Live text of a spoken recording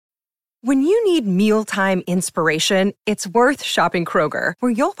When you need mealtime inspiration, it's worth shopping Kroger,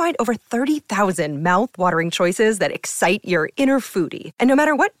 where you'll find over 30,000 mouth-watering choices that excite your inner foodie. And no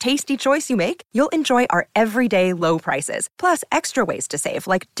matter what tasty choice you make, you'll enjoy our everyday low prices, plus extra ways to save,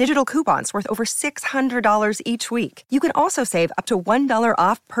 like digital coupons worth over $600 each week. You can also save up to $1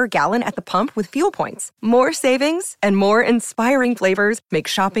 off per gallon at the pump with fuel points. More savings and more inspiring flavors make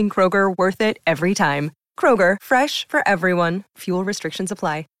shopping Kroger worth it every time. Kroger, fresh for everyone. Fuel restrictions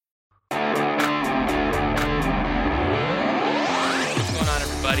apply.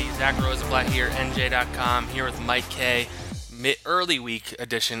 Zach Rosenblatt here, NJ.com, here with Mike K. Early week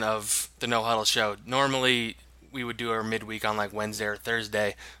edition of the No Huddle Show. Normally, we would do our midweek on like Wednesday or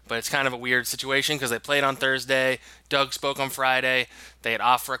Thursday, but it's kind of a weird situation because they played on Thursday. Doug spoke on Friday. They had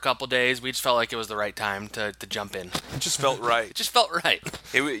off for a couple days. We just felt like it was the right time to jump in. It just felt right. It just felt right.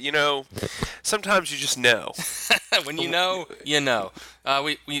 Sometimes you just know. When you know, you know.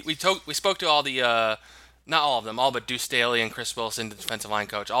 We spoke to all the. Not all of them, all but Deuce Staley and Chris Wilson, the defensive line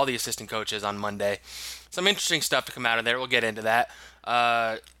coach, all the assistant coaches on Monday. Some interesting stuff to come out of there. We'll get into that.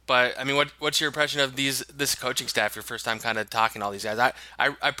 But, I mean, what's your impression of this coaching staff, your first time kind of talking to all these guys?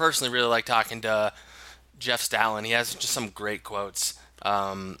 I personally really like talking to Jeff Stoutland. He has just some great quotes.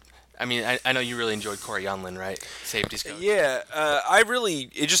 I mean, I know you really enjoyed Corey Youngland, right? Safeties coach. Yeah,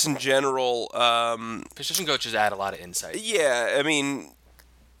 just in general. Position coaches add a lot of insight. Yeah, I mean,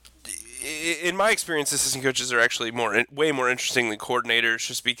 in my experience, assistant coaches are actually way more interesting than coordinators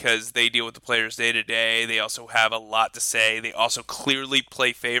just because they deal with the players day to day. They also have a lot to say. They also clearly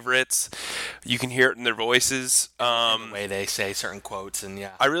play favorites. You can hear it in their voices. The way they say certain quotes, and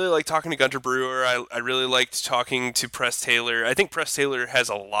yeah. I really like talking to Gunter Brewer. I really liked talking to Press Taylor. I think Press Taylor has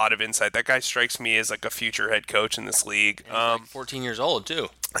a lot of insight. That guy strikes me as like a future head coach in this league. He's like 14 years old, too.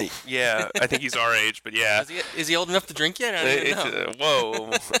 Yeah, I think he's our age, but yeah. Is he old enough to drink yet? I don't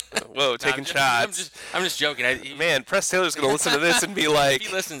know. Whoa, taking shots. I'm just joking. Man, Press Taylor's going to listen to this and be like... If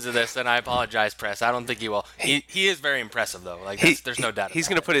he listens to this, then I apologize, Press. I don't think he will. He is very impressive, though. Like there's no doubt. He's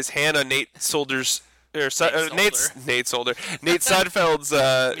going to put his hand on Nate Seidel's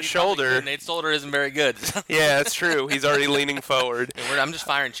shoulder. Nate Solder isn't very good. Yeah, that's true. He's already leaning forward. I'm just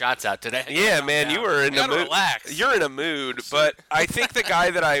firing shots out today. Yeah, man, you were in a mood. Relax. You're in a mood, but I think the guy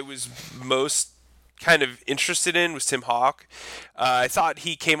that I was most kind of interested in was Tim Hawk. I thought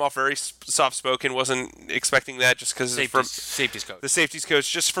he came off very soft-spoken. Wasn't expecting that just because safeties coach. The safeties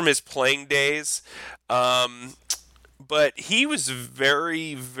coach, just from his playing days. But he was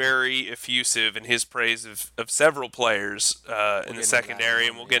very, very effusive in his praise of several players in the secondary,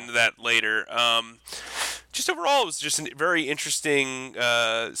 and we'll get into that later. Just overall, it was just a very interesting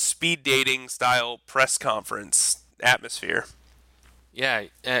speed dating style press conference atmosphere. Yeah,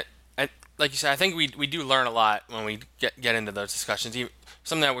 like you said, I think we do learn a lot when we get into those discussions.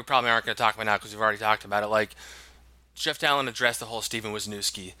 Something that we probably aren't going to talk about now because we've already talked about it. Like Jeff Talon addressed the whole Steven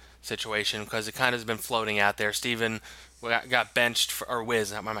Wisniewski situation because it kind of has been floating out there. Steven got benched or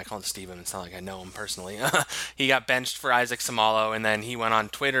Wiz. Why am I calling him Steven? It's not like I know him personally. He got benched for Isaac Samalo, and then he went on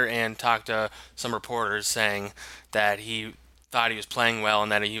Twitter and talked to some reporters saying that he thought he was playing well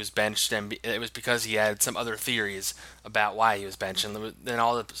and that he was benched, and it was because he had some other theories about why he was benched. And then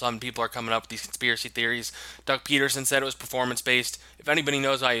all of a sudden people are coming up with these conspiracy theories. Doug Peterson said it was performance-based. If anybody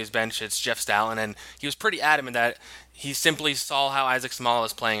knows why he was benched, it's Jeff Stoutland, and he was pretty adamant that he simply saw how Isaac Samalo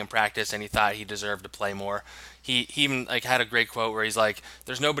was playing in practice and he thought he deserved to play more. He even had a great quote where he's like,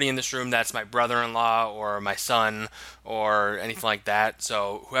 "There's nobody in this room that's my brother-in-law or my son or anything like that.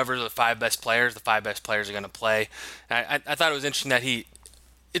 So whoever the five best players are going to play." And I thought it was interesting that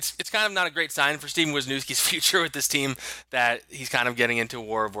it's kind of not a great sign for Steven Wisniewski's future with this team that he's kind of getting into a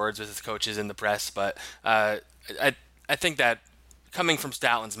war of words with his coaches in the press. But I think that coming from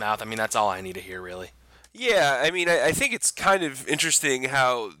Stoutland's mouth, I mean, that's all I need to hear, really. Yeah, I mean, I think it's kind of interesting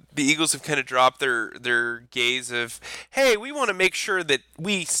how the Eagles have kind of dropped their gaze of, hey, we want to make sure that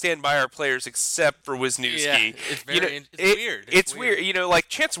we stand by our players except for Wisniewski. Yeah, it's weird. It's weird. You know, like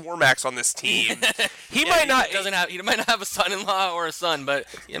Chance Warmack's on this team. He might not have a son-in-law or a son, but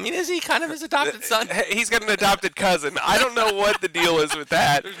I mean, is he kind of his adopted son? He's got an adopted cousin. I don't know what the deal is with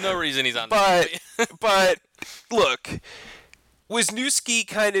that. There's no reason he's on. But look, Wisniewski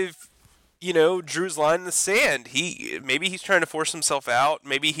kind of, drew his line in the sand. Maybe he's trying to force himself out.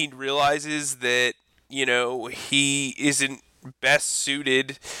 Maybe he realizes that, he isn't best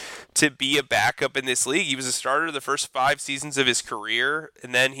suited to be a backup in this league. He was a starter the first 5 seasons of his career,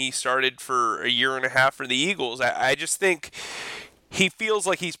 and then he started for a year and a half for the Eagles. I just think he feels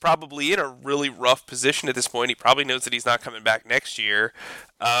like he's probably in a really rough position at this point. He probably knows that he's not coming back next year.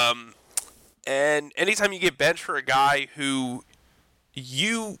 And anytime you get benched for a guy who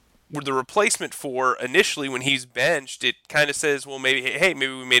you the replacement for initially when he's benched, it kind of says, well, maybe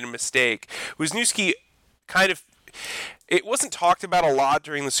we made a mistake. Wisniewski kind of, it wasn't talked about a lot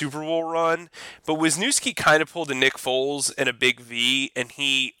during the Super Bowl run, but Wisniewski kind of pulled a Nick Foles and a Big V, and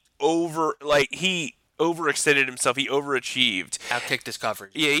he overextended himself. He overachieved. Outkicked his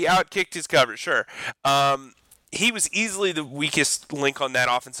coverage. Yeah, he outkicked his coverage, sure. He was easily the weakest link on that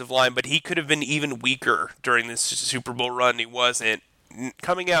offensive line, but he could have been even weaker during this Super Bowl run. He wasn't.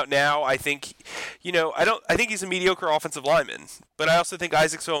 Coming out now, I think, I think he's a mediocre offensive lineman, but I also think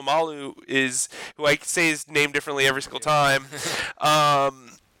Isaac Seumalo is, who I say his name differently every single time,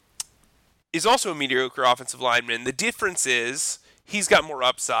 is also a mediocre offensive lineman. The difference is he's got more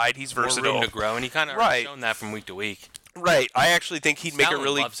upside. He's versatile. More room to grow, and he kind of shown that from week to week. Right. I actually think he'd make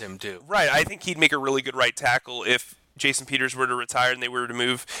loves him too. Right. I think he'd make a really good right tackle if Jason Peters were to retire and they were to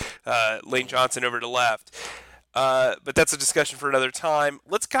move Lane Johnson over to left. But that's a discussion for another time.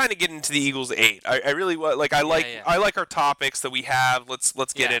 Let's kind of get into the Eagles 8. I really like. I like our topics that we have. Let's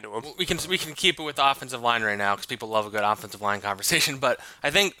get into them. We can keep it with the offensive line right now because people love a good offensive line conversation. But I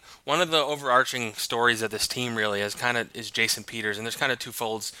think one of the overarching stories of this team really is Jason Peters, and there's kind of two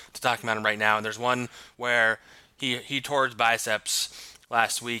folds to talk about him right now. And there's one where he tore his biceps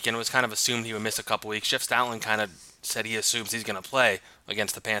last week, and it was kind of assumed he would miss a couple weeks. Jeff Stoutland kind of said he assumes he's going to play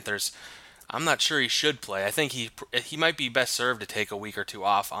against the Panthers. I'm not sure he should play. I think he might be best served to take a week or two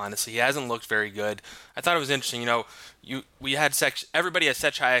off, honestly. He hasn't looked very good. I thought it was interesting, everybody has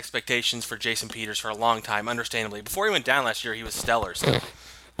such high expectations for Jason Peters for a long time, understandably. Before he went down last year, he was stellar still.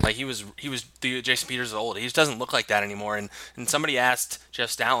 Like he was the Jason Peters of old. He just doesn't look like that anymore. And somebody asked Jeff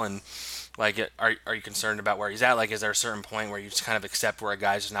Stoutland, like, are you concerned about where he's at? Like, is there a certain point where you just kind of accept where a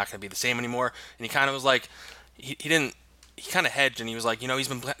guy's just not going to be the same anymore? And he kind of was like, he kind of hedged, and he was like, he's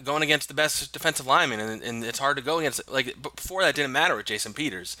been going against the best defensive lineman, and it's hard to go against. Like, but before that didn't matter with Jason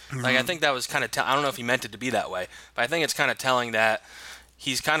Peters. Mm-hmm. Like, I think that was kind of I don't know if he meant it to be that way, but I think it's kind of telling that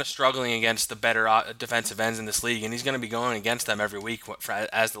he's kind of struggling against the better defensive ends in this league, and he's going to be going against them every week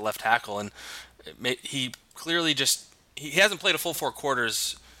as the left tackle. And he clearly he hasn't played a full 4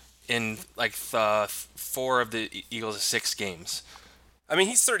 quarters in like 4 of the Eagles' 6 games. I mean,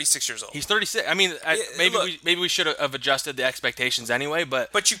 he's 36 years old. He's 36. I mean, maybe we should have adjusted the expectations anyway,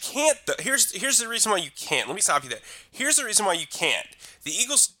 but you can't. Here's the reason why you can't. Let me stop you there. Here's the reason why you can't. The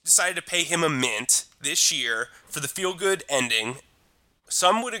Eagles decided to pay him a mint this year for the feel-good ending.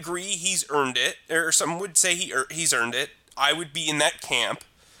 Some would agree he's earned it, or some would say he's earned it. I would be in that camp.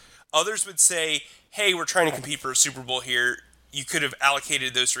 Others would say, "Hey, we're trying to compete for a Super Bowl here. You could have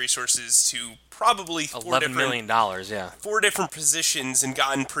allocated those resources to probably $11 million, yeah. 4 different positions and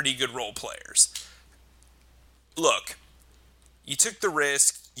gotten pretty good role players." Look, you took the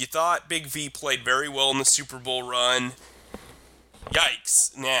risk. You thought Big V played very well in the Super Bowl run.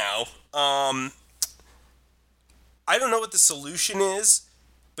 Yikes, now. I don't know what the solution is,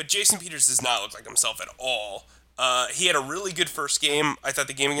 but Jason Peters does not look like himself at all. He had a really good first game. I thought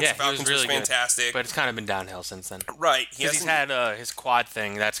the game against the Falcons was fantastic. Good, but it's kind of been downhill since then. Right. He's had his quad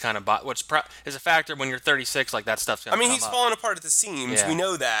thing. That's kind of which is a factor when you're 36. Like, that stuff's going to come up. He's falling apart at the seams. Yeah. We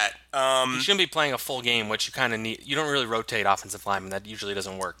know that. You shouldn't be playing a full game, which you kind of need. You don't really rotate offensive linemen. That usually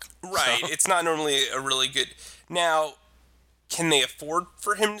doesn't work. Right. So. It's not normally a really good. Now, can they afford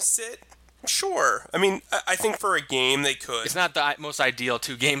for him to sit? Sure. I mean, I think for a game they could. It's not the most ideal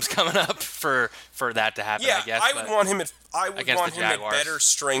 2 games coming up for that to happen, I guess. I would want him at better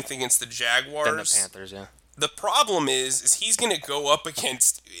strength against the Jaguars than the Panthers, yeah. The problem is he's going to go up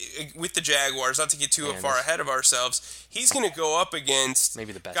against, with the Jaguars, not to get too far ahead of ourselves, he's going to go up against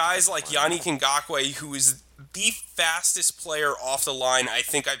maybe the best guys like Yannick Ngakoue, who is the fastest player off the line I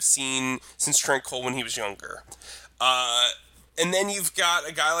think I've seen since Trent Cole when he was younger. And then you've got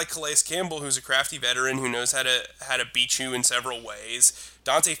a guy like Calais Campbell, who's a crafty veteran who knows how to beat you in several ways.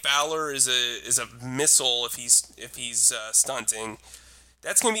 Dante Fowler is a missile if he's stunting.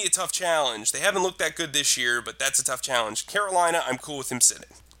 That's going to be a tough challenge. They haven't looked that good this year, but that's a tough challenge. Carolina, I'm cool with him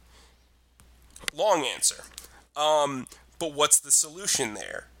sitting. Long answer. But what's the solution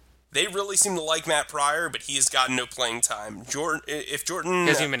there? They really seem to like Matt Pryor, but he has gotten no playing time. He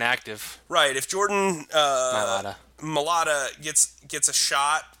hasn't even been active. Right. If Jordan Mailata gets a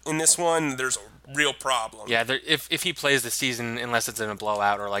shot in this one, there's a real problem. Yeah, if he plays the season, unless it's in a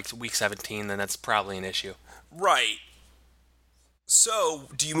blowout or like week 17, then that's probably an issue. Right. So,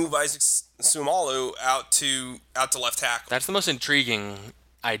 do you move Isaac Seumalo out to left tackle? That's the most intriguing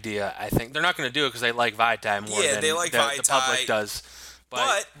idea, I think. They're not going to do it because they like Vaitai more than they like Vaitai. The public does.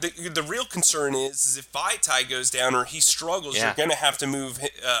 But the real concern is if Vaitai goes down or he struggles, you're going to have to move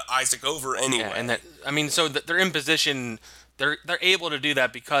Isaac over anyway. Yeah, and so they're in position. they're able to do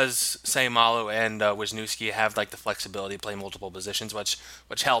that because Sayamalu and Wisniewski have like the flexibility to play multiple positions, which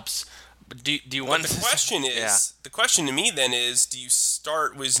helps. But do you want the question is the question to me then is, do you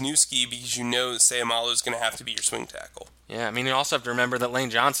start Wisniewski because you know Sayamalu is going to have to be your swing tackle? Yeah, I mean, you also have to remember that Lane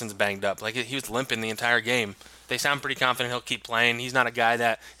Johnson's banged up. Like, he was limping the entire game. They sound pretty confident he'll keep playing. He's not a guy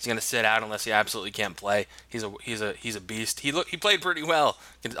that is going to sit out unless he absolutely can't play. He's a beast. He played pretty well,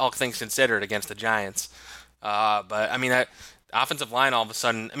 all things considered, against the Giants. But I mean, that offensive line all of a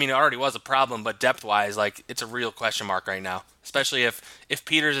sudden, I mean, it already was a problem, but depth-wise, like, it's a real question mark right now. Especially if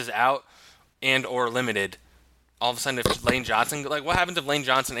Peters is out and or limited. All of a sudden, if Lane Johnson, like, what happens if Lane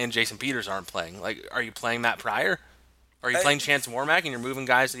Johnson and Jason Peters aren't playing? Like, are you playing Matt Pryor? Are you playing Chance Warmack and you're moving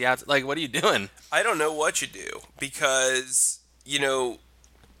guys to the outside? Like, what are you doing? I don't know what you do because,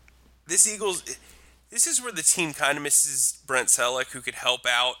 this is where the team kind of misses Brent Selleck, who could help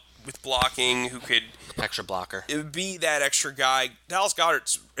out with blocking, who could... Extra blocker. It would be that extra guy. Dallas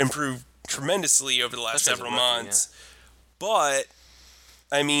Goedert's improved tremendously over the last several months. Yeah. But,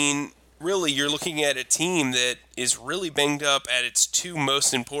 I mean, really, you're looking at a team that is really banged up at its two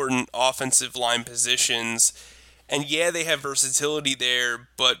most important offensive line positions. And yeah, they have versatility there,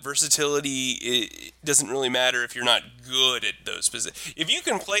 but versatility it doesn't really matter if you're not good at those positions. If you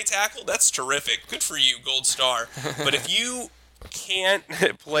can play tackle, that's terrific. Good for you, gold star. But if you can't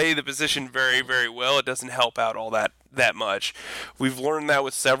play the position very, very well, it doesn't help out all that much. We've learned that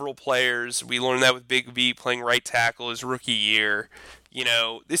with several players. We learned that with Big V playing right tackle his rookie year.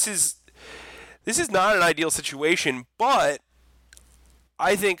 This is not an ideal situation, but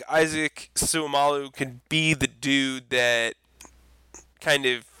I think Isaac Seumalo could be the dude that kind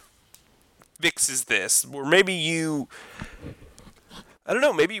of fixes this. Or maybe you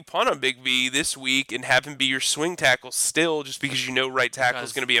punt on Big V this week and have him be your swing tackle still, just because right tackle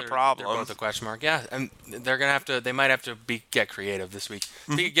is going to be a problem. They're both a question mark. Yeah, and they're going to have to. They might have to get creative this week.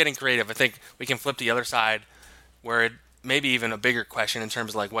 Speaking of getting creative, I think we can flip the other side, where it maybe even a bigger question in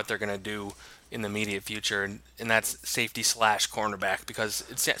terms of like what they're going to do in the immediate future, and that's safety / cornerback, because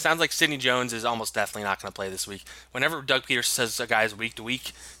it sounds like Sidney Jones is almost definitely not going to play this week. Whenever Doug Peters says a guy is week to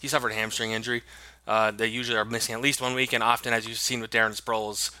week, he suffered a hamstring injury. They usually are missing at least 1 week, and often, as you've seen with Darren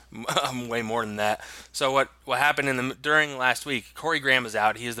Sproles, way more than that. So what happened during last week, Corey Graham is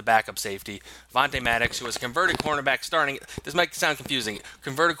out. He is the backup safety. Vontae Maddox, who was a converted cornerback starting, this might sound confusing,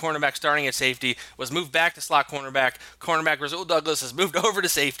 converted cornerback starting at safety, was moved back to slot cornerback. Cornerback Rasul Douglas has moved over to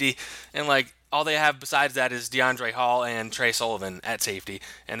safety, and all they have besides that is DeAndre Hall and Trey Sullivan at safety,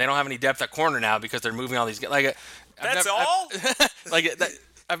 and they don't have any depth at corner now because they're moving all these guys.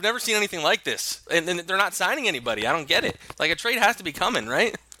 I've never seen anything like this, and they're not signing anybody. I don't get it. A trade has to be coming,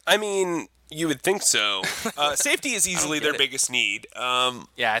 right? I mean, you would think so. Safety is easily their biggest need.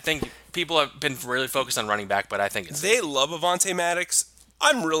 Yeah, I think people have been really focused on running back, but I think they love Avonte Maddox.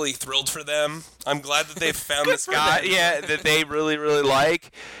 I'm really thrilled for them. I'm glad that they've found this guy. Yeah, that they really, really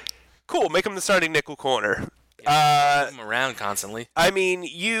like. Cool, make him the starting nickel corner. Move him around constantly. I mean,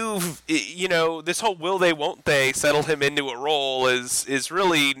 this whole will they, won't they settle him into a role is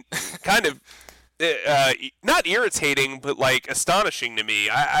really kind of not irritating, but astonishing to me.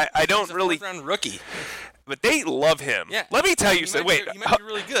 I don't He's a really fourth-round rookie. But they love him. Yeah. Let me tell you something. Wait, he might be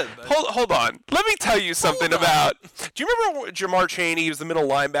really good. But... Hold on. Let me tell you something about. Do you remember Jamar Chaney? He was the middle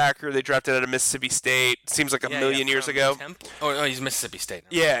linebacker they drafted out of Mississippi State. Seems like a million years ago. Oh, he's Mississippi State.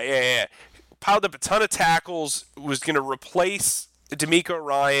 Yeah. Piled up a ton of tackles. Was going to replace D'Amico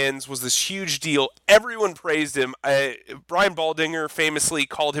Ryans. Was this huge deal. Everyone praised him. Brian Baldinger famously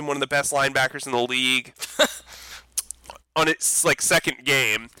called him one of the best linebackers in the league on its second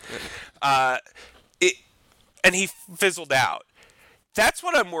game. And he fizzled out. That's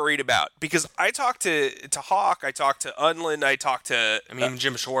what I'm worried about, because I talked to Hawk, I talked to Unland, I talked to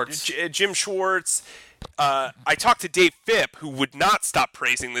Jim Schwartz. Jim Schwartz. I talked to Dave Phipp, who would not stop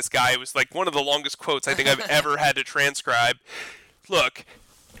praising this guy. It was one of the longest quotes I think I've ever had to transcribe. Look,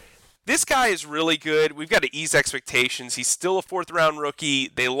 this guy is really good. We've got to ease expectations. He's still a fourth-round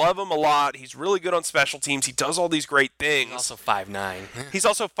rookie. They love him a lot. He's really good on special teams. He does all these great things. He's also 5'9". He's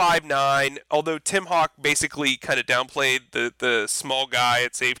also 5'9", although Tim Hawk basically kind of downplayed the small guy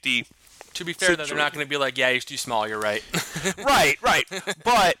at safety. To be fair, though, they're not going to be like, yeah, he's too small, you're right. Right.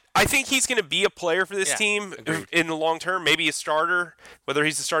 But I think he's going to be a player for this team in the long term, maybe a starter, whether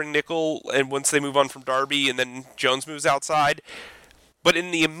he's the starting nickel and once they move on from Darby and then Jones moves outside. But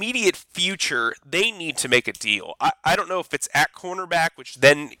in the immediate future, they need to make a deal. I don't know if it's at cornerback, which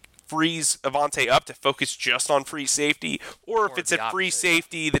then frees Avonte up to focus just on free safety, or if it's a free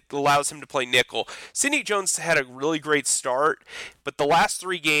safety that allows him to play nickel. Sidney Jones had a really great start, but the last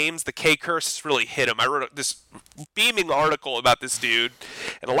 3 games, the K curse has really hit him. I wrote this beaming article about this dude,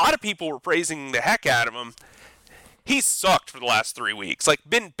 and a lot of people were praising the heck out of him. He's sucked for the last 3 weeks. Like,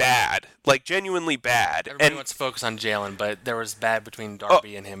 been bad. Like, genuinely bad. Everybody wants to focus on Jalen, but there was bad between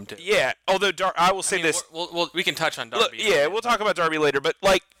Darby and him, too. Yeah, although I will say this. We can touch on Darby. Look, we'll talk about Darby later, but,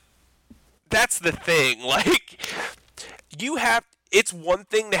 like, that's the thing. Like, it's one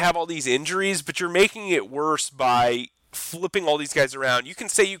thing to have all these injuries, but you're making it worse by flipping all these guys around. You can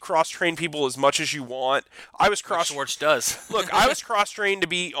say you cross-train people as much as you want. Schwartz does. Look, I was cross-trained to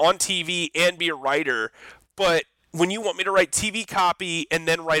be on TV and be a writer, but when you want me to write TV copy and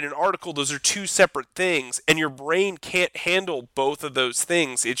then write an article, those are 2 separate things, and your brain can't handle both of those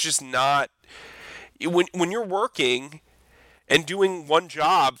things. It's just not. When you're working and doing one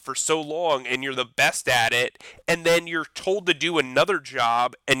job for so long and you're the best at it, and then you're told to do another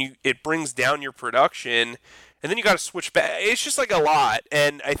job and it brings down your production, and then you got to switch back. It's just like a lot.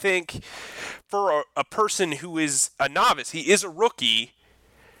 And I think for a person who is a novice, he is a rookie,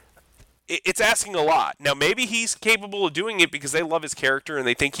 it's asking a lot. Now, maybe he's capable of doing it because they love his character and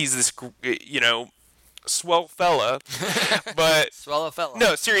they think he's this, swell fella. But swell fella.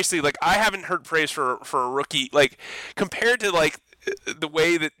 No, seriously, like, I haven't heard praise for a rookie. Like, compared to, like, the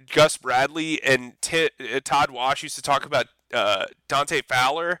way that Gus Bradley and Todd Wash used to talk about Dante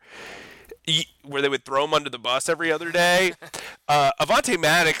Fowler, where they would throw him under the bus every other day, Avonte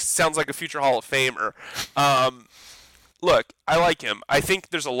Maddox sounds like a future Hall of Famer. Look, I like him. I think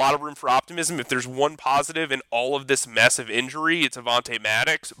there's a lot of room for optimism. If there's one positive in all of this mess of injury, it's Avonte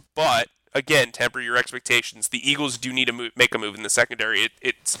Maddox. But, again, temper your expectations. The Eagles do need to make a move in the secondary.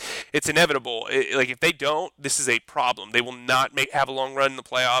 It's inevitable. If they don't, this is a problem. They will not have a long run in the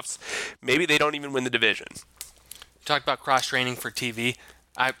playoffs. Maybe they don't even win the division. Talk about cross-training for TV.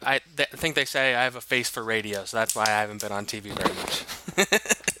 I think they say I have a face for radio, so that's why I haven't been on TV very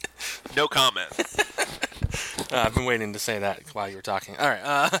much. No comment. I've been waiting to say that while you were talking. All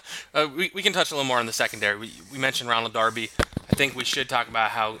right, we can touch a little more on the secondary. We mentioned Ronald Darby. I think we should talk about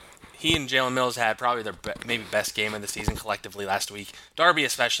how he and Jalen Mills had probably their maybe best game of the season collectively last week. Darby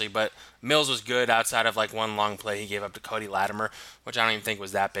especially, but Mills was good outside of like one long play he gave up to Cody Latimer, which I don't even think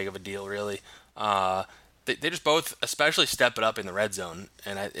was that big of a deal really. They just both especially step it up in the red zone,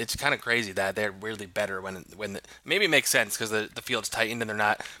 and it's kind of crazy that they're weirdly better maybe it makes sense because the field's tightened and they're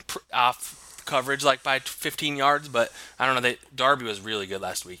not off coverage like by 15 yards, but I don't know. Darby was really good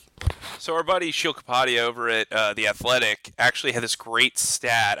last week. So our buddy Sheil Kapati over at The Athletic actually had this great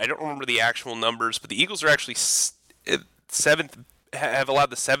stat. I don't remember the actual numbers, but the Eagles are actually have allowed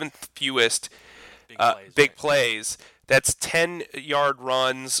the 7th fewest big plays. That's 10-yard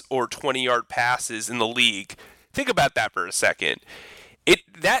runs or 20-yard passes in the league. Think about that for a second.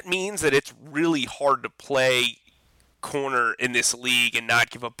 That means that it's really hard to play corner in this league and not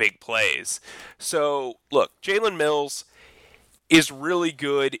give up big plays. So, look, Jalen Mills is really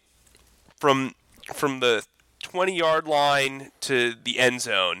good from the 20-yard line to the end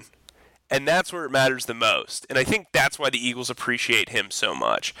zone, and that's where it matters the most. And I think that's why the Eagles appreciate him so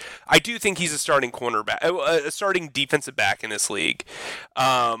much. I do think he's a starting cornerback, a starting defensive back in this league.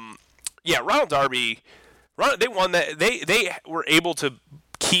 Ronald Darby, they won that. They were able to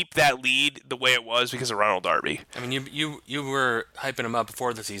keep that lead the way it was because of Ronald Darby. I mean, you were hyping him up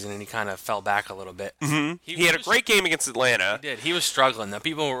before the season, and he kind of fell back a little bit. Mm-hmm. He had a great game against Atlanta. He did. He was struggling. Now,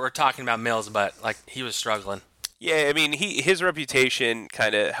 people were talking about Mills, but he was struggling. Yeah, I mean, his reputation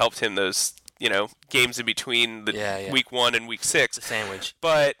kind of helped him those games in between week 1 and week 6. The sandwich.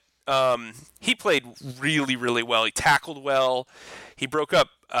 But he played really, really well. He tackled well. He broke up,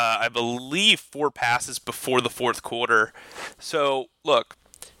 I believe, 4 passes before the fourth quarter. So, look.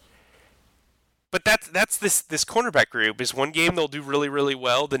 But that's this cornerback group. Is one game they'll do really, really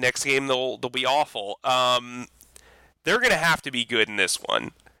well. The next game they'll be awful. They're going to have to be good in this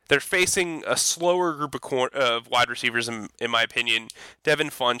one. They're facing a slower group of wide receivers, in my opinion.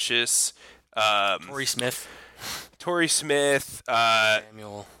 Devin Funchess. Torrey Smith.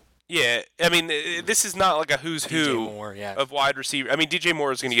 Samuel. Yeah, I mean, this is not like a who's who of wide receiver. I mean, DJ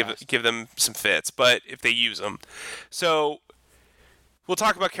Moore is going to give them some fits, but if they use them. So we'll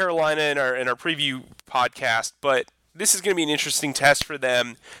talk about Carolina in our preview podcast, but this is going to be an interesting test for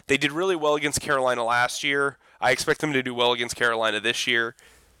them. They did really well against Carolina last year. I expect them to do well against Carolina this year.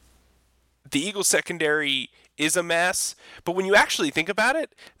 The Eagles secondary is a mess, but when you actually think about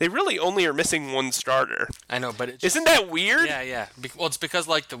it, they really only are missing one starter. I know, but isn't that weird? Yeah. Well, it's because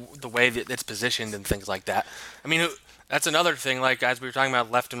the way that it's positioned and things like that. I mean, That's another thing, like, as we were talking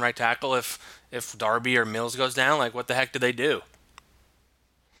about left and right tackle, if Darby or Mills goes down, like, what the heck do they do?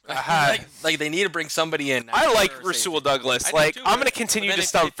 Like they need to bring somebody in. I like Rasul Douglas. Like, I'm going to continue to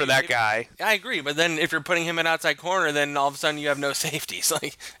stump for that guy. I agree, but then if you're putting him in outside corner, then all of a sudden you have no safeties.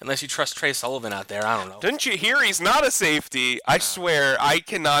 Like, unless you trust Trey Sullivan out there, I don't know. Didn't you hear he's not a safety? I swear, I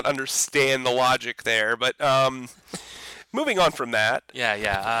cannot understand the logic there. But moving on from that.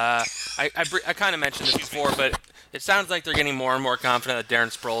 Yeah. I kind of mentioned this before, but it sounds like they're getting more and more confident that Darren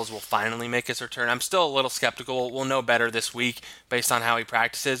Sproles will finally make his return. I'm still a little skeptical. We'll know better this week based on how he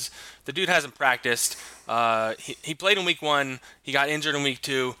practices. The dude hasn't practiced. He played in week 1. He got injured in week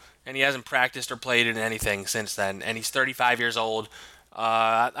 2, and he hasn't practiced or played in anything since then. And he's 35 years old.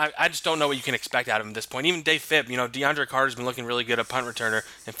 I just don't know what you can expect out of him at this point. Even Dave Phipp, DeAndre Carter's been looking really good at punt returner,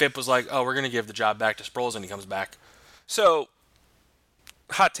 and Phipp was like, "Oh, we're going to give the job back to Sproles when he comes back." So,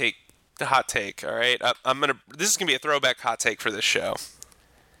 hot take. The hot take, all right? This is going to be a throwback hot take for this show.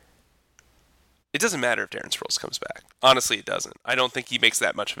 It doesn't matter if Darren Sproles comes back. Honestly, it doesn't. I don't think he makes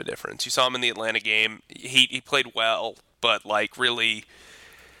that much of a difference. You saw him in the Atlanta game. He played well, but, like, really,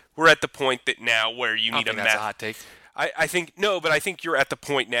 we're at the point that now where you need a that's a hot take. I think you're at the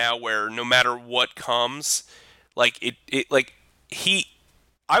point now where no matter what comes, like,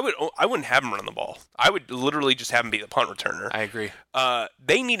 I wouldn't have him run the ball. I would literally just have him be the punt returner. I agree.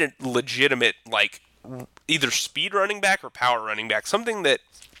 They need a legitimate, like, either speed running back or power running back, something that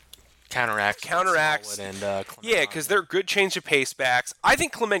counteracts. And yeah, because they're good change of pace backs. I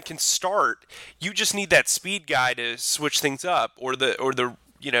think Clement can start. You just need that speed guy to switch things up, or the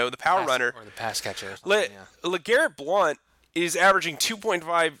power runner or the pass catcher. LeGarrette Blount is averaging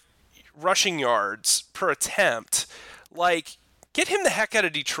 2.5 rushing yards per attempt. Like, get him the heck out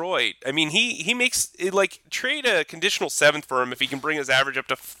of Detroit. I mean, he makes it, like, trade a conditional 7th for him if he can bring his average up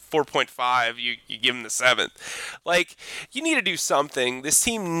to 4.5. You give him the 7th. Like, you need to do something. This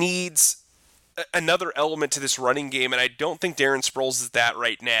team needs another element to this running game, and I don't think Darren Sproles is that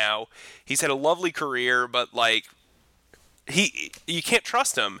right now. He's had a lovely career, but, like, you can't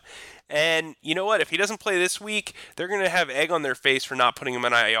trust him. And you know what? If he doesn't play this week, they're going to have egg on their face for not putting him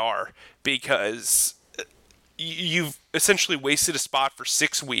in IR, because you've essentially wasted a spot for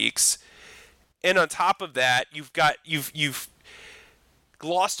 6 weeks, and on top of that, you've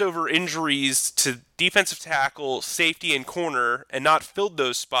glossed over injuries to defensive tackle, safety, and corner, and not filled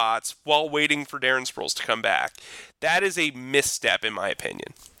those spots while waiting for Darren Sproles to come back. That is a misstep, in my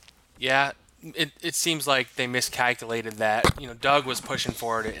opinion. Yeah, it seems like they miscalculated that. Doug was pushing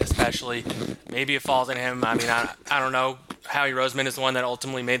for it, especially. Maybe it falls on him. I mean, I don't know. Howie Roseman is the one that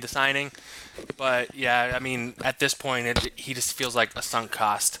ultimately made the signing. But, yeah, I mean, at this point, he just feels like a sunk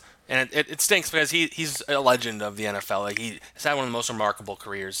cost. And it stinks because he's a legend of the NFL. Like, he's had one of the most remarkable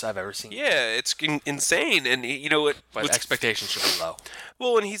careers I've ever seen. Yeah, it's insane. And, but expectations should be low.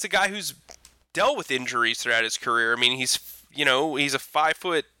 Well, and he's a guy who's dealt with injuries throughout his career. I mean, he's a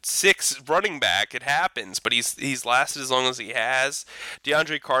 5'6" running back. It happens, but he's lasted as long as he has.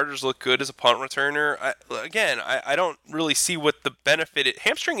 DeAndre Carter's looked good as a punt returner. I don't really see what the benefit.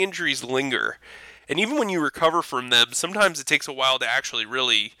 Hamstring injuries linger, and even when you recover from them, sometimes it takes a while to actually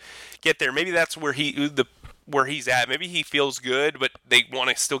really get there. Maybe that's where he's at. Maybe he feels good, but they want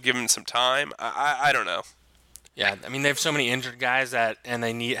to still give him some time. I don't know. Yeah, I mean, they have so many injured guys and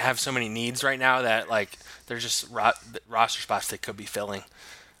they have so many needs right now that, like, they're just roster spots they could be filling.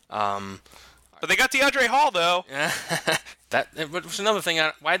 But they got DeAndre Hall, though. Which was another thing.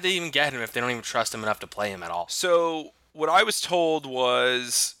 Why'd they even get him if they don't even trust him enough to play him at all? So what I was told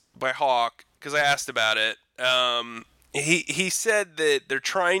was by Hawk, because I asked about it, he said that they're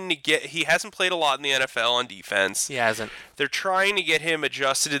trying to get. He hasn't played a lot in the NFL on defense. He hasn't. They're trying to get him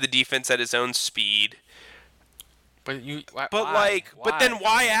adjusted to the defense at his own speed. But then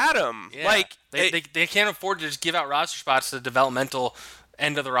why add him? Yeah. Like, they can't afford to just give out roster spots to the developmental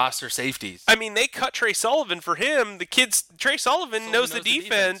end of the roster safeties. I mean, they cut Trey Sullivan for him. Trey Sullivan knows the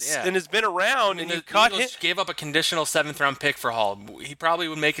defense and has been around, and you cut him. Gave up a conditional 7th round pick for Hall. He probably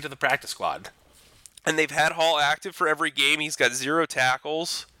would make it to the practice squad. And they've had Hall active for every game. He's got 0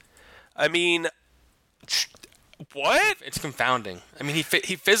 tackles. I mean, what? It's confounding. I mean, he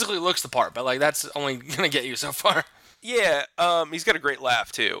physically looks the part, but, like, that's only gonna get you so far. Yeah, he's got a great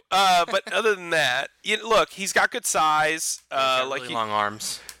laugh too. But other than that, look, he's got good size. Long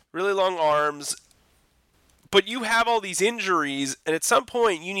arms. Really long arms. But you have all these injuries, and at some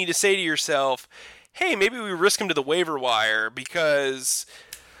point you need to say to yourself, "Hey, maybe we risk him to the waiver wire," because,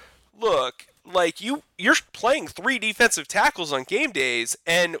 look. Like, you're playing 3 defensive tackles on game days,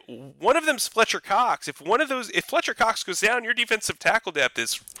 and one of them's Fletcher Cox. If Fletcher Cox goes down, your defensive tackle depth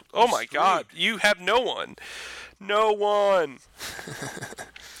is, oh my God, you have no one. No one.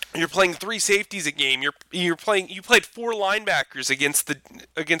 You're playing 3 safeties a game. You played 4 linebackers against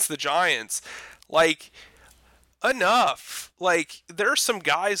the Giants. Like, enough. Like, there are some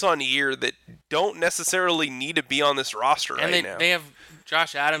guys on here that don't necessarily need to be on this roster and right now. They have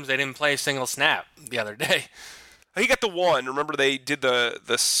Josh Adams. They didn't play a single snap the other day. He got the one. Remember, they did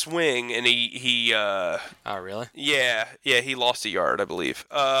the swing, and he Oh, really? Yeah, he lost a yard, I believe.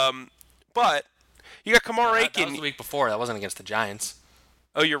 But you got Kamar Aiken. That was the week before. That wasn't against the Giants.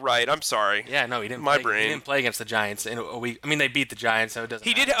 Oh, you're right. I'm sorry. Yeah, no, he didn't. My play, brain. He didn't play against the Giants in a week. I mean, they beat the Giants, so it doesn't.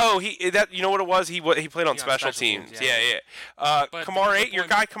 He matter. did. Oh, you know what it was? He played on special teams. Yeah. But Kamar Aiken, your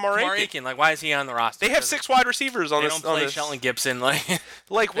guy Kamar Aiken. Aiken, like, why is he on the roster? They have 6 wide receivers on They this. don't play on this. Shelton Gibson.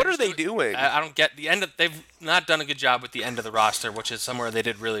 Like, what are they doing? I don't get the end of. They've not done a good job with the end of the roster, which is somewhere they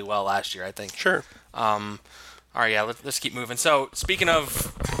did really well last year, I think. Sure. All right, yeah. Let's keep moving. So, speaking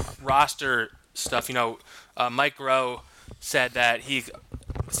of roster stuff, Mike Rowe said that it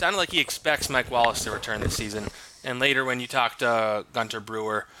sounded like he expects Mike Wallace to return this season. And later when you talked to Gunter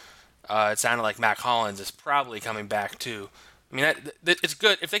Brewer, it sounded like Mac Hollins is probably coming back too. I mean, it's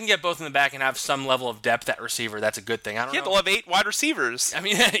good. If they can get both in the back and have some level of depth at receiver, that's a good thing. I don't know. They'll have 8 wide receivers. I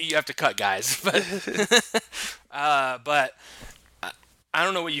mean, you have to cut guys. But, but I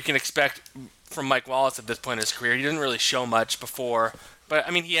don't know what you can expect from Mike Wallace at this point in his career. He didn't really show much before. But,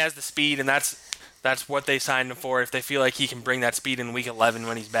 I mean, he has the speed, and that's what they signed him for. If they feel like he can bring that speed in Week 11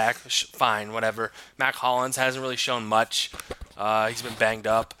 when he's back, fine, whatever. Mac Hollins hasn't really shown much. He's been banged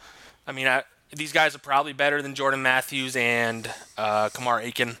up. I mean, these guys are probably better than Jordan Matthews and Kamar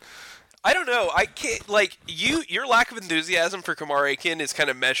Aiken. I don't know. I can't your lack of enthusiasm for Kamar Aiken is kind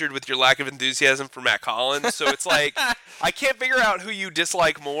of measured with your lack of enthusiasm for Mac Hollins. So it's like I can't figure out who you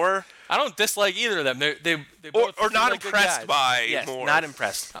dislike more. I don't dislike either of them. They both or not like impressed by yes, more. Not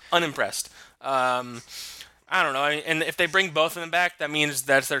impressed. Unimpressed. I don't know. And if they bring both of them back, that means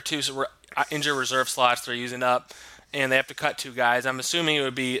that's their 2 injured reserve slots they're using up, and they have to cut 2 guys. I'm assuming it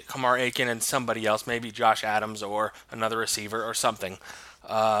would be Kamar Aiken and somebody else, maybe Josh Adams or another receiver or something.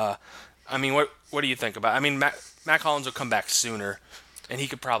 I mean, what do you think about it? I mean, Mac Hollins will come back sooner, and he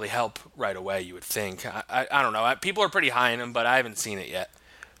could probably help right away, you would think. I don't know. People are pretty high on him, but I haven't seen it yet.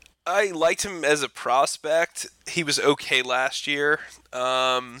 I liked him as a prospect. He was okay last year.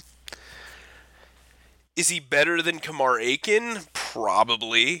 Is he better than Kamar Aiken?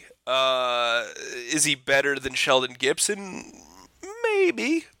 Probably. Is he better than Sheldon Gibson?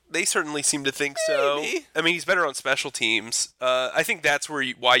 Maybe. They certainly seem to think so. I mean, he's better on special teams. I think that's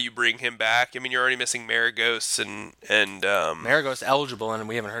why you bring him back. I mean, you're already missing Maragos and Maragos eligible, and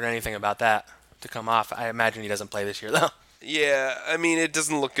we haven't heard anything about that to come off. I imagine he doesn't play this year, though. Yeah, I mean, it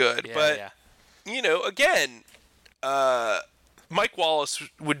doesn't look good. Yeah, but, yeah. Again, Mike Wallace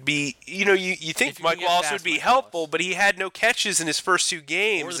would be, you think Mike Wallace would be helpful, but he had no catches in his first 2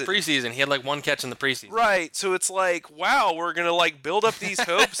 games. Or the preseason. He had like 1 catch in the preseason. Right, so it's like, wow, we're going to build up these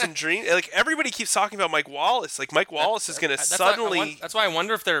hopes and dreams. Like, everybody keeps talking about Mike Wallace. Like, Mike Wallace is going to suddenly... That's why I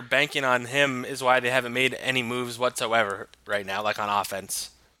wonder if they're banking on him is why they haven't made any moves whatsoever right now, like on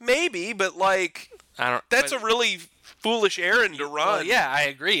offense. Maybe, but that's a really foolish errand to run. Well, yeah, I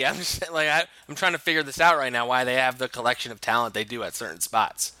agree. I'm just I'm trying to figure this out right now. Why they have the collection of talent they do at certain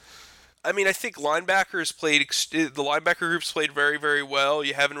spots. I mean, I think the linebacker group's played very, very well.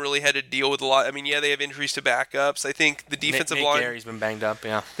 You haven't really had to deal with a lot. I mean, yeah, they have injuries to backups. I think the defensive line. Gary's been banged up.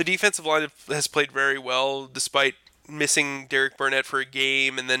 Yeah. The defensive line has played very well, despite missing Derek Burnett for a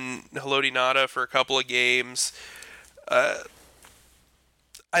game and then Haloti Ngata for a couple of games. I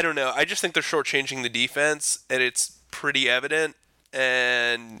don't know. I just think they're shortchanging the defense, and it's pretty evident.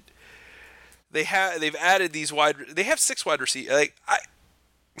 And they've added these they have 6 wide receivers.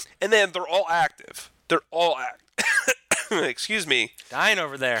 And then they're all active. They're all active. Excuse me. Dying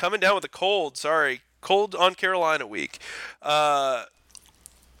over there. Coming down with a cold. Sorry. Cold on Carolina week. To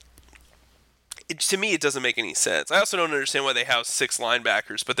me, it doesn't make any sense. I also don't understand why they have 6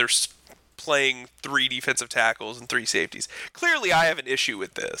 linebackers, but they're playing 3 defensive tackles and 3 safeties. Clearly, I have an issue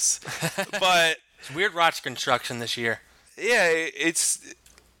with this. But it's weird roster construction this year. Yeah, it's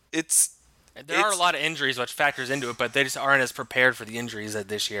there are a lot of injuries, which factors into it, but they just aren't as prepared for the injuries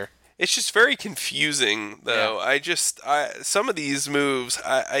this year. It's just very confusing, though. Yeah. Some of these moves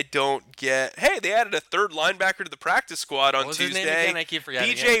I don't get. Hey, they added a 3rd linebacker to the practice squad on Tuesday. His name again? I keep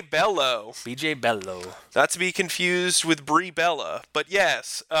forgetting. BJ Bello. BJ Bello. Not to be confused with Brie Bella, but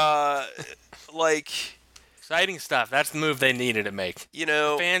yes, exciting stuff. That's the move they needed to make.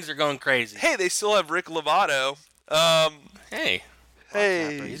 The fans are going crazy. Hey, they still have Rick Lovato. Hey,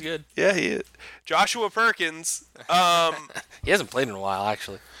 he's good. Yeah, he is. Joshua Perkins. He hasn't played in a while,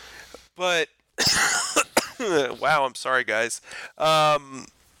 actually. But Wow, I'm sorry, guys.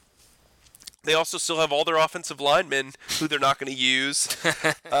 They also still have all their offensive linemen who they're not going to use.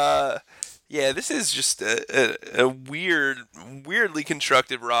 Yeah, this is just a weirdly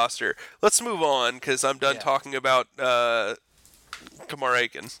constructed roster. Let's move on because I'm done talking about Kamar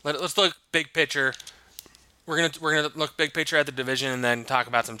Aiken. Let's look big picture. We're gonna look big picture at the division and then talk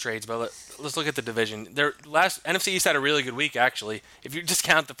about some trades. But let's look at the division. Their last NFC East had a really good week, actually. If you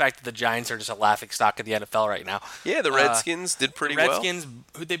discount the fact that the Giants are just a laughingstock of the NFL right now. Yeah, the Redskins did pretty well. The Redskins,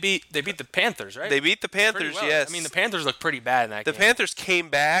 who they beat the Panthers, right? They beat the Panthers, well. yes. I mean, the Panthers look pretty bad in that game. The Panthers came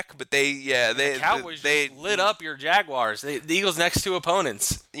back, but the Cowboys just lit up your Jaguars. The Eagles' next two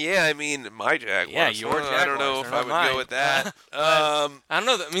opponents. Yeah, I mean, my Jaguars. Yeah, your Jaguars. I don't know if I would go with that. I don't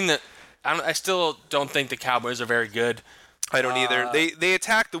know. I mean, I still don't think the Cowboys are very good. I don't either. They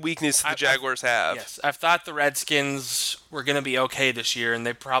attack the weakness the Jaguars have. Yes, I've thought the Redskins were going to be okay this year, and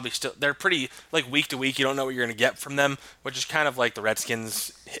they're pretty week to week. You don't know what you're going to get from them, which is kind of like the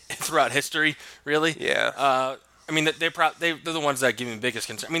Redskins throughout history, really. Yeah. I mean, they're the ones that give me the biggest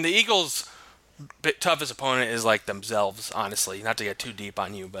concern. I mean, the Eagles' toughest opponent is like themselves, honestly. Not to get too deep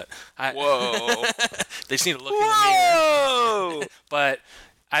on you, but whoa, they just need to look in the mirror. But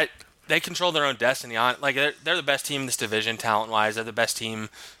they control their own destiny. They're the best team in this division, talent-wise. They're the best team.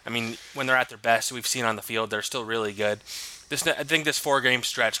 I mean, when they're at their best, we've seen on the field, they're still really good. I think this 4-game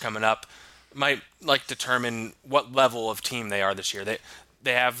stretch coming up might determine what level of team they are this year.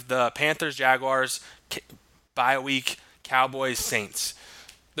 They have the Panthers, Jaguars, bye week, Cowboys, Saints.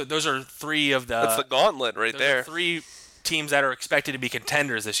 Those are three of the. That's the gauntlet right there. Three teams that are expected to be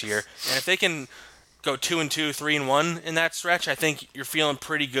contenders this year, and if they can go 2-2, 3-1 in that stretch, I think you're feeling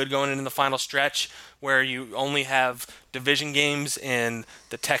pretty good going into the final stretch where you only have division games and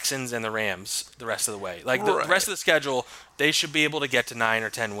the Texans and the Rams the rest of the way. The rest of the schedule, they should be able to get to 9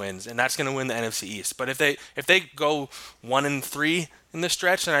 or 10 wins, and that's going to win the NFC East. But if they go 1-3 in this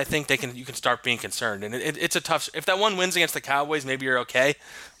stretch, then I think you can start being concerned. And it's a tough. If that one wins against the Cowboys, maybe you're okay.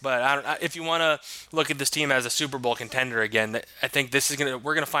 But if you want to look at this team as a Super Bowl contender again, I think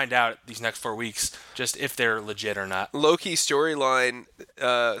we're gonna find out these next 4 weeks just if they're legit or not. Low-key storyline.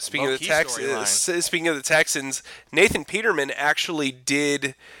 Speaking of the Texans, Nathan Peterman actually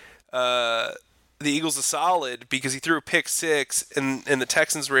did the Eagles a solid because he threw a pick six, and the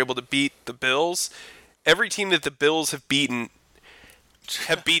Texans were able to beat the Bills. Every team that the Bills have beaten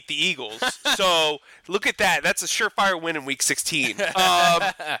have beat the Eagles. So look at that. That's a surefire win in Week 16.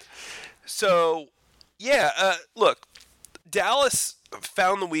 Look, Dallas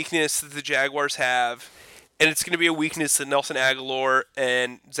found the weakness that the Jaguars have, and it's going to be a weakness that Nelson Aguilar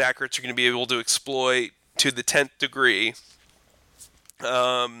and Zach Ertz are going to be able to exploit to the 10th degree.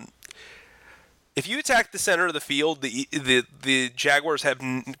 If you attack the center of the field, the Jaguars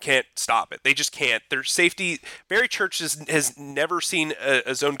can't stop it. They just can't. Their safety, Barry Church has never seen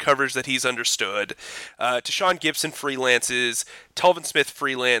a zone coverage that he's understood. Tashawn Gibson freelances. Telvin Smith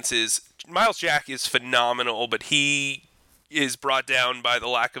freelances. Miles Jack is phenomenal, but he is brought down by the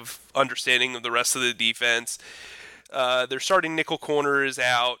lack of understanding of the rest of the defense. Their starting nickel corner is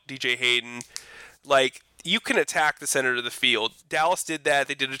out. DJ Hayden. You can attack the center of the field. Dallas did that.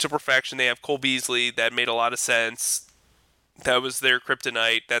 They did it to perfection. They have Cole Beasley. That made a lot of sense. That was their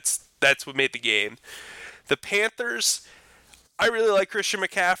kryptonite. That's what made the game. The Panthers, I really like Christian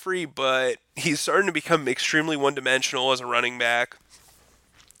McCaffrey, but he's starting to become extremely one-dimensional as a running back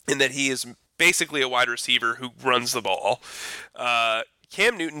in that he is basically a wide receiver who runs the ball.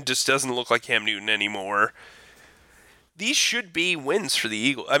 Cam Newton just doesn't look like Cam Newton anymore. These should be wins for the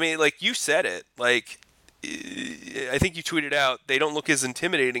Eagles. I mean, you said it. I think you tweeted out they don't look as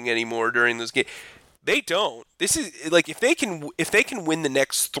intimidating anymore during those games. They don't. This is if they can win the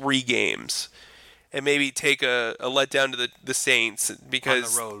next 3 games and maybe take a letdown to the Saints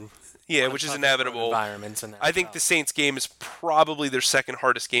because on the road. Yeah, which is inevitable. I think the Saints game is probably their second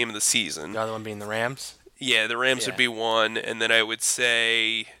hardest game of the season. The other one being the Rams? Yeah, the Rams would be one, and then I would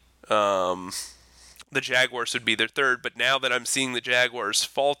say the Jaguars would be their third, but now that I'm seeing the Jaguars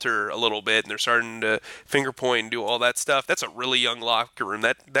falter a little bit and they're starting to finger point and do all that stuff, that's a really young locker room.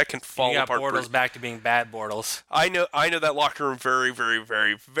 That can fall apart. You got Bortles back to being bad Bortles. I know that locker room very, very,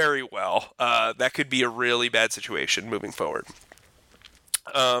 very, very well. That could be a really bad situation moving forward.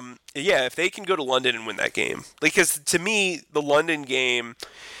 If they can go to London and win that game. Because to me, the London game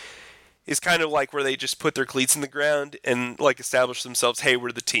is kind of like where they just put their cleats in the ground and establish themselves, hey,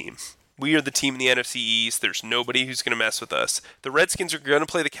 we're the team. We are the team in the NFC East. There's nobody who's going to mess with us. The Redskins are going to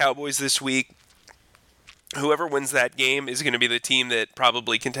play the Cowboys this week. Whoever wins that game is going to be the team that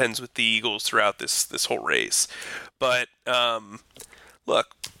probably contends with the Eagles throughout this whole race. But,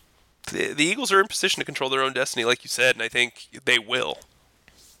 look, the Eagles are in position to control their own destiny, like you said, and I think they will.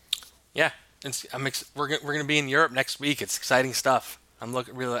 Yeah, we're gonna be in Europe next week. It's exciting stuff. I've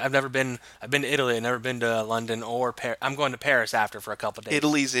been to Italy. I've never been to London or Paris. I'm going to Paris after for a couple of days.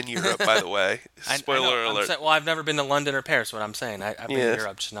 Italy's in Europe, by the way. Spoiler alert. I've never been to London or Paris. What I'm saying, I've been to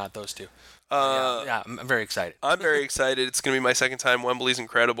Europe, just not those two. I'm very excited. I'm very excited. It's going to be my second time. Wembley's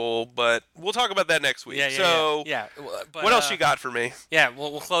incredible, but we'll talk about that next week. Yeah. But, what else you got for me? Yeah,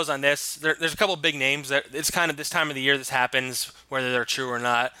 we'll close on this. There's a couple of big names that it's kind of this time of the year this happens, whether they're true or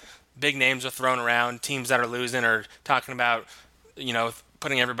not. Big names are thrown around. Teams that are losing are talking about,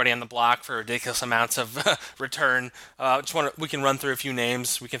 putting everybody on the block for ridiculous amounts of return. We can run through a few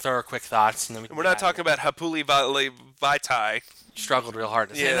names. We can throw our quick thoughts, and then we're not talking about Hapuli Vaitai. Struggled real hard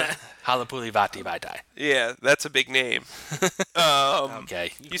to say that. Halapuli Vaitai. Yeah, that's a big name.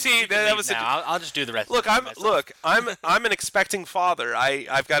 Okay. You see, that was. I'll just do the rest. I'm an expecting father.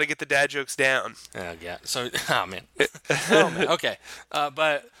 I've got to get the dad jokes down. Oh yeah. So, man. Okay.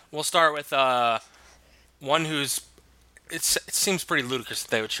 But we'll start with one who's. It seems pretty ludicrous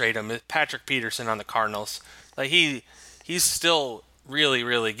that they would trade him. Patrick Peterson on the Cardinals. Like he's still really,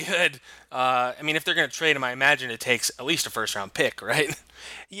 really good. If they're going to trade him, I imagine it takes at least a first-round pick, right?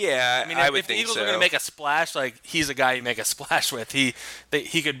 Yeah, I would think so. If the Eagles are going to make a splash, he's a guy you make a splash with. He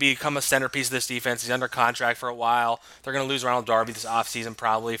could become a centerpiece of this defense. He's under contract for a while. They're going to lose Ronald Darby this offseason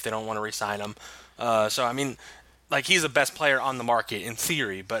probably if they don't want to re-sign him. He's the best player on the market in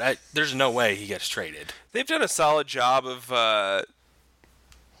theory, but there's no way he gets traded. They've done a solid job of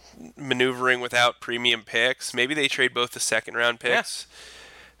maneuvering without premium picks. Maybe they trade both the second-round picks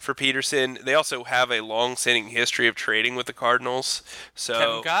for Peterson. They also have a long-standing history of trading with the Cardinals. So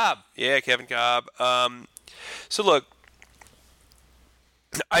Kevin Cobb. Yeah, Kevin Cobb. So look,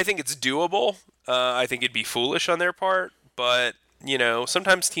 I think it's doable. I think it'd be foolish on their part, but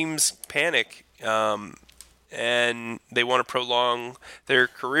sometimes teams panic. And they want to prolong their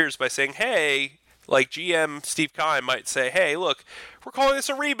careers by saying, hey, like GM Steve Keim might say, hey, look, we're calling this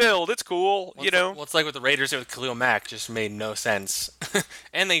a rebuild. It's cool, Well, it's like what the Raiders did with Khalil Mack. Just made no sense.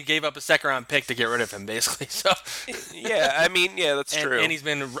 And they gave up a second-round pick to get rid of him, basically. So that's true. And he's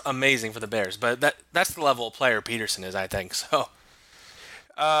been amazing for the Bears. But that's the level of player Peterson is, I think. So,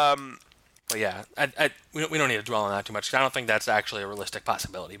 but yeah, we don't need to dwell on that too much, 'cause I don't think that's actually a realistic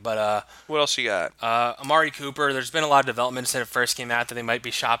possibility. But what else you got? Amari Cooper, there's been a lot of development since it first came out that they might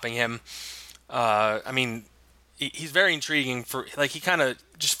be shopping him. He's very intriguing he kind of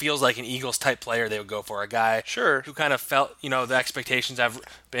just feels like an Eagles type player they would go for, a guy who kind of felt, the expectations have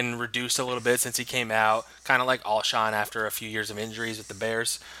been reduced a little bit since he came out, kind of like Alshon after a few years of injuries with the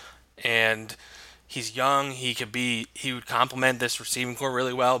Bears. And he's young. He would complement this receiving core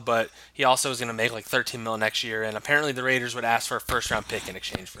really well, but he also is going to make like $13 million next year. And apparently the Raiders would ask for a first-round pick in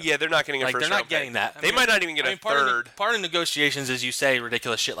exchange for him. Yeah, they're not getting a first-round pick. They're not getting that. They might not even get a third. Part of negotiations is you say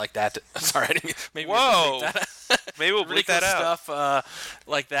ridiculous shit like that. Sorry, maybe whoa. Maybe we'll bleep that out. Stuff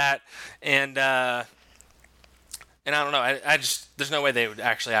like that, and I don't know. I just there's no way they would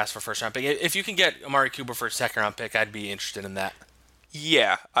actually ask for a first-round pick. If you can get Amari Cooper for a second-round pick, I'd be interested in that.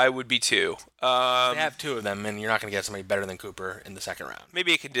 Yeah, I would be too. They have two of them, and you're not going to get somebody better than Cooper in the second round.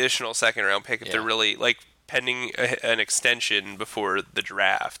 Maybe a conditional second-round pick if they're really, pending an extension before the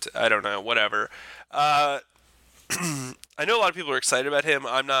draft. I don't know, whatever. I know a lot of people are excited about him.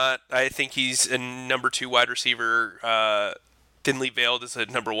 I'm not. I think he's a number 2 wide receiver, thinly veiled as a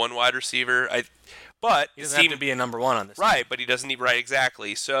number 1 wide receiver. But he doesn't have to be a number 1 on this team. team. But he doesn't need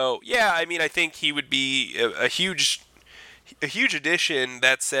exactly. So, yeah, I think he would be a huge addition.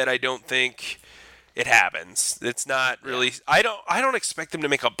 That said, I don't think it happens. It's not really. I don't expect them to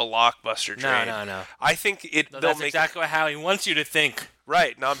make a blockbuster trade. No. I think that's exactly how he wants you to think.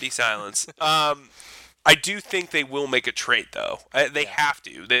 Right, Namdi silence. I do think they will make a trade, though. They have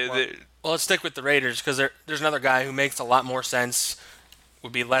to. Well, let's stick with the Raiders because there's another guy who makes a lot more sense.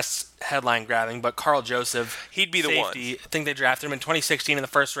 Would be less headline grabbing, but Carl Joseph, he'd be the one. I think they drafted him in 2016 in the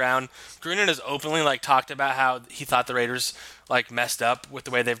first round. Gruden has openly talked about how he thought the Raiders messed up with the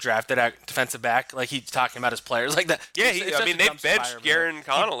way they've drafted a defensive back. He's talking about his players like that. Yeah, they've benched Garen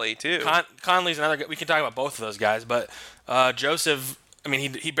Connolly too. Connolly's another guy. We can talk about both of those guys, but Joseph,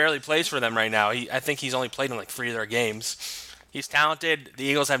 he barely plays for them right now. I think he's only played in 3 of their games. He's talented. The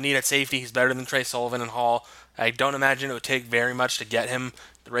Eagles have need at safety. He's better than Trey Sullivan and Hall. I don't imagine it would take very much to get him.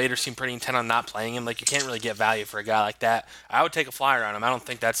 The Raiders seem pretty intent on not playing him. You can't really get value for a guy like that. I would take a flyer on him. I don't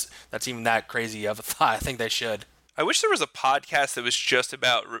think that's even that crazy of a thought. I think they should. I wish there was a podcast that was just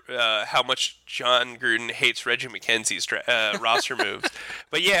about how much John Gruden hates Reggie McKenzie's roster moves.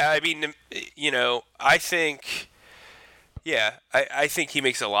 But yeah, I think Yeah, I think he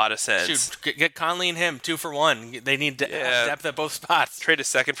makes a lot of sense. Shoot, get Conley and him 2 for 1. They need depth at both spots. Trade a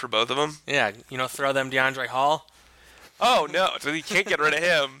second for both of them. Yeah, throw them DeAndre Hall. Oh no, you can't get rid of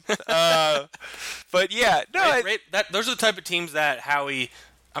him. But yeah, no. Those are the type of teams that Howie,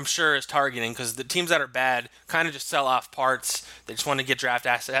 I'm sure, is targeting, because the teams that are bad kind of just sell off parts. They just want to get draft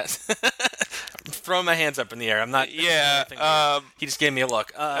assets. I'm throwing my hands up in the air. I'm not. Yeah. He just gave me a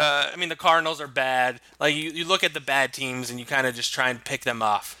look. I mean, the Cardinals are bad. Like you look at the bad teams and you kind of just try and pick them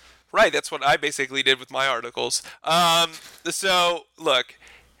off. Right. That's what I basically did with my articles. So look,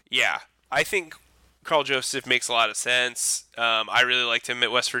 yeah, I think Karl Joseph makes a lot of sense. I really liked him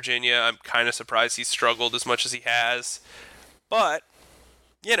at West Virginia. I'm kind of surprised he's struggled as much as he has. But,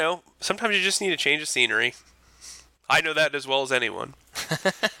 sometimes you just need a change of scenery. I know that as well as anyone.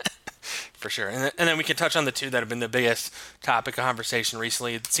 For sure. And then we can touch on the two that have been the biggest topic of conversation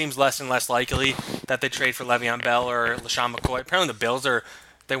recently. It seems less and less likely that they trade for Le'Veon Bell or LeSean McCoy. Apparently the Bills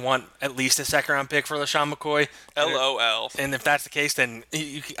they want at least a second-round pick for LeSean McCoy. LOL. And if that's the case, then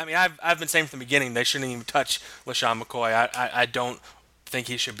I've been saying from the beginning they shouldn't even touch LeSean McCoy. I don't think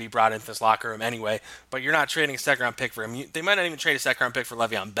he should be brought into this locker room anyway. But you're not trading a second-round pick for him. They might not even trade a second-round pick for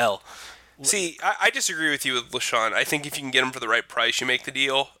Le'Veon Bell. See, I disagree with you with LeSean. I think if you can get him for the right price, you make the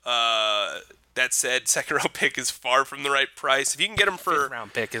deal. That said, second-round pick is far from the right price. If you can get him for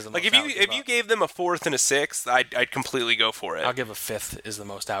fifth-round pick is the most. Like if you gave them a fourth and a sixth, I'd completely go for it. I'll give a fifth is the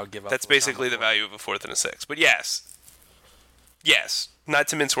most I would give up. That's basically the value of a fourth and a sixth. But yes, not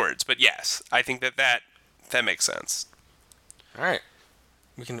to mince words, but yes, I think that makes sense. All right,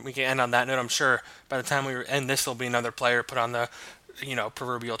 we can end on that note. I'm sure by the time we end this, there'll be another player put on the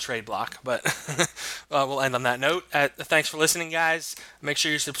proverbial trade block. But we'll end on that note. Thanks for listening, guys. Make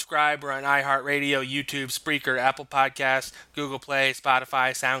sure you subscribe. We're on iHeartRadio, YouTube, Spreaker, Apple Podcasts, Google Play,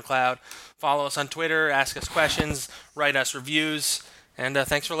 Spotify, SoundCloud. Follow us on Twitter. Ask us questions. Write us reviews. And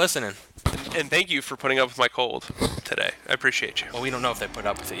thanks for listening. And thank you for putting up with my cold today. I appreciate you. Well, we don't know if they put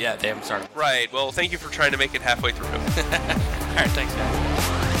up with it yet. They haven't started. Right. Well, thank you for trying to make it halfway through. All right. Thanks,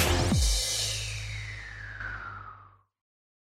 guys.